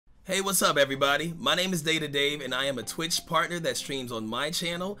Hey, what's up everybody? My name is DataDave and I am a Twitch partner that streams on my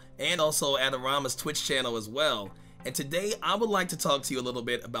channel and also Adorama's Twitch channel as well. And today I would like to talk to you a little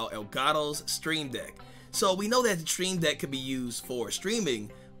bit about Elgato's Stream Deck. So we know that the Stream Deck can be used for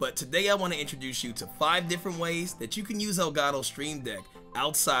streaming, but today I want to introduce you to 5 different ways that you can use Elgato Stream Deck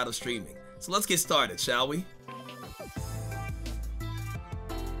outside of streaming. So let's get started, shall we?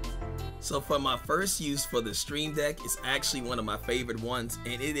 So for my first use for the Stream Deck is actually one of my favorite ones,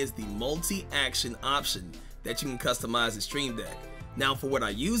 and it is the multi-action option that you can customize the Stream Deck. Now for what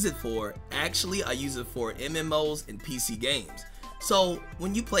I use it for, actually I use it for MMOs and PC games. So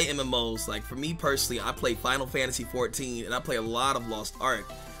when you play MMOs, like for me personally, I play Final Fantasy 14 and I play a lot of Lost Ark.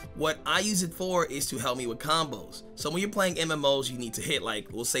 What I use it for is to help me with combos. So when you're playing MMOs, you need to hit, like,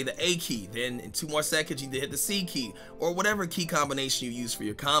 we'll say the A key, then in 2 more seconds you need to hit the C key, or whatever key combination you use for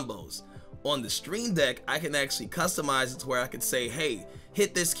your combos. On the Stream Deck, I can actually customize it to where I can say, hey,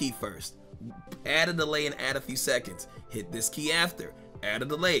 hit this key first, add a delay and add a few seconds, hit this key after, add a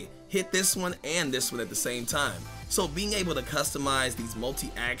delay, hit this one and this one at the same time. So being able to customize these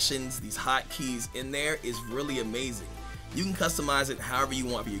multi-actions, these hotkeys in there is really amazing. You can customize it however you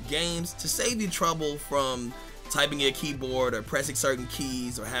want for your games to save you trouble from typing your keyboard or pressing certain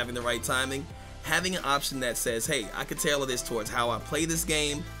keys or having the right timing. Having an option that says, hey, I can tailor this towards how I play this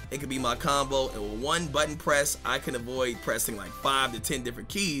game, it could be my combo, and with one button press, I can avoid pressing like 5 to 10 different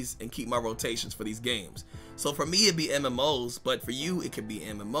keys and keep my rotations for these games. So for me, it'd be MMOs, but for you, it could be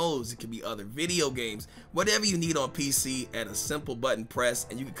MMOs, it could be other video games, whatever you need on PC at a simple button press,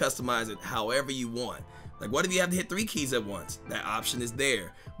 and you can customize it however you want. Like, what if you have to hit 3 keys at once? That option is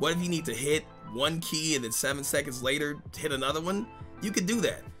there. What if you need to hit 1 key and then 7 seconds later hit another one? You could do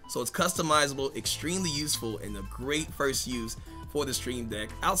that. So it's customizable, extremely useful, and a great first use for the Stream Deck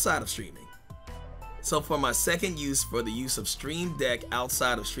outside of streaming. So for my second use for the use of Stream Deck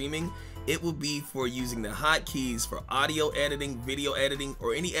outside of streaming, it will be for using the hotkeys for audio editing, video editing,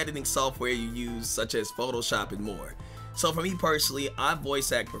 or any editing software you use such as Photoshop and more. So for me personally, I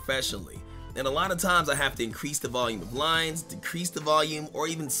voice act professionally, and a lot of times I have to increase the volume of lines, decrease the volume, or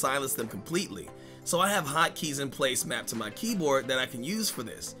even silence them completely. So I have hotkeys in place mapped to my keyboard that I can use for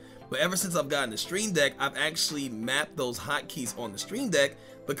this. But ever since I've gotten the Stream Deck, I've actually mapped those hotkeys on the Stream Deck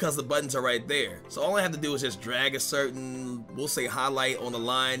because the buttons are right there. So all I have to do is just drag a certain, we'll say, highlight on the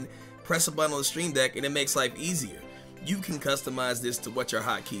line, press a button on the Stream Deck, and it makes life easier. You can customize this to what your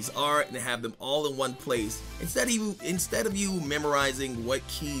hotkeys are and have them all in one place instead of you memorizing what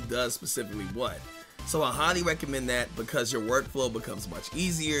key does specifically what. So I highly recommend that because your workflow becomes much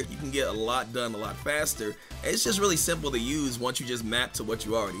easier, you can get a lot done a lot faster, and it's just really simple to use once you just map to what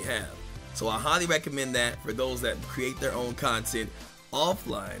you already have. So I highly recommend that for those that create their own content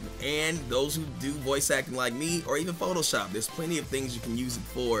offline and those who do voice acting like me or even Photoshop. There's plenty of things you can use it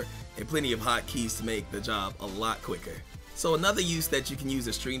for and plenty of hotkeys to make the job a lot quicker. So another use that you can use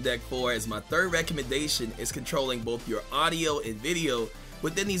the Stream Deck for as my third recommendation is controlling both your audio and video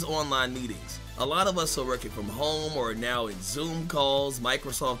within these online meetings. A lot of us are working from home or now in Zoom calls,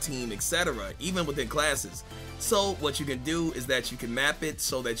 Microsoft Teams, etc., even within classes. So what you can do is that you can map it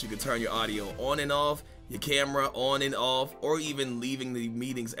so that you can turn your audio on and off, your camera on and off, or even leaving the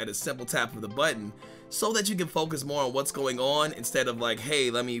meetings at a simple tap of the button so that you can focus more on what's going on instead of like, hey,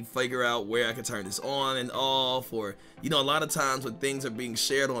 let me figure out where I can turn this on and off, or, you know, a lot of times when things are being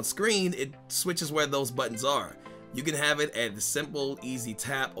shared on screen, it switches where those buttons are. You can have it at a simple, easy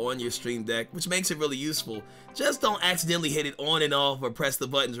tap on your Stream Deck, which makes it really useful. Just don't accidentally hit it on and off or press the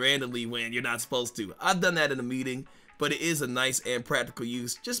buttons randomly when you're not supposed to. I've done that in a meeting, but it is a nice and practical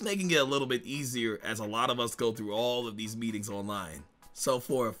use, just making it a little bit easier as a lot of us go through all of these meetings online. So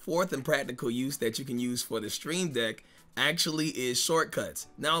for a fourth and practical use that you can use for the Stream Deck actually is shortcuts.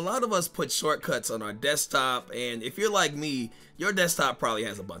 Now a lot of us put shortcuts on our desktop, and if you're like me, your desktop probably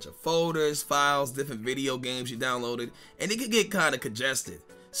has a bunch of folders, files, different video games you downloaded, and it could get kind of congested.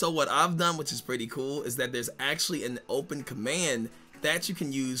 So what I've done, which is pretty cool, is that there's actually an open command that you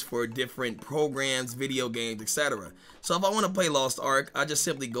can use for different programs, video games, etc. So if I want to play Lost Ark, I just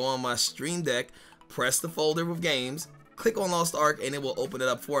simply go on my Stream Deck, press the folder with games, click on Lost Ark, and it will open it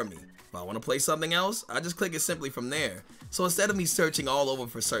up for me. If I want to play something else, I just click it simply from there. So instead of me searching all over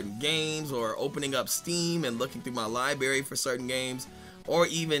for certain games or opening up Steam and looking through my library for certain games, or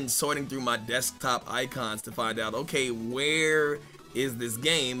even sorting through my desktop icons to find out, okay, where is this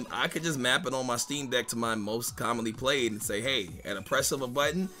game, I could just map it on my Steam Deck to my most commonly played and say, hey, at a press of a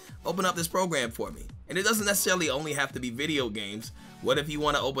button, open up this program for me. And it doesn't necessarily only have to be video games. What if you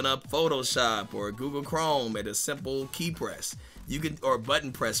want to open up Photoshop or Google Chrome at a simple key press? You can, or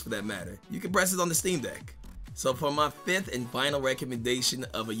button press for that matter. You can press it on the Steam Deck. So for my fifth and final recommendation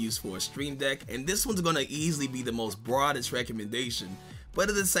of a use for a Stream Deck, and this one's going to easily be the most broadest recommendation, but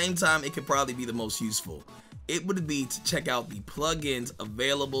at the same time it could probably be the most useful. It would be to check out the plugins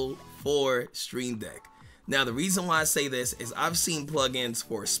available for Stream Deck. Now the reason why I say this is I've seen plugins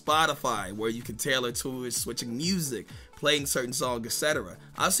for Spotify where you can tailor to it, switching music, playing certain songs, etc.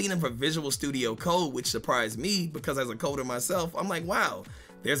 I've seen them for Visual Studio Code, which surprised me because as a coder myself, I'm like, wow,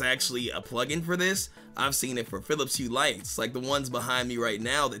 there's actually a plugin for this. I've seen it for Philips Hue lights, like the ones behind me right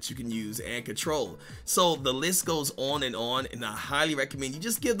now that you can use and control. So the list goes on, and I highly recommend you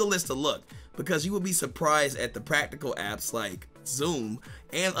just give the list a look because you will be surprised at the practical apps like Zoom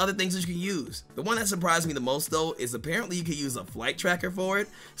and other things that you can use. The one that surprised me the most though is apparently you can use a flight tracker for it.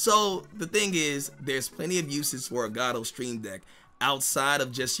 So the thing is, there's plenty of uses for Elgato Stream Deck outside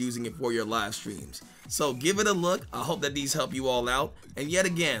of just using it for your live streams. So give it a look. I hope that these help you all out. And yet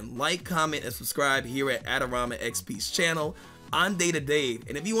again, like, comment, and subscribe here at AdoramaXP's channel. I'm DataDave,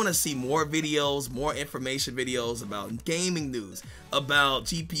 and if you want to see more videos, more information videos about gaming news, about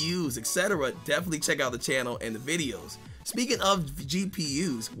GPUs, etc., definitely check out the channel and the videos. Speaking of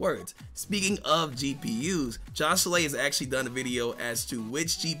GPUs, speaking of GPUs, 𝔸𝔻𝕆ℝ𝔸𝕄𝔸 has actually done a video as to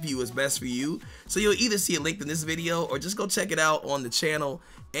which GPU is best for you. So you'll either see it linked in this video or just go check it out on the channel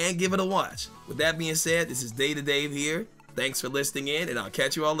and give it a watch. With that being said, this is DataDave here. Thanks for listening in, and I'll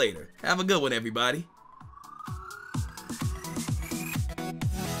catch you all later. Have a good one, everybody.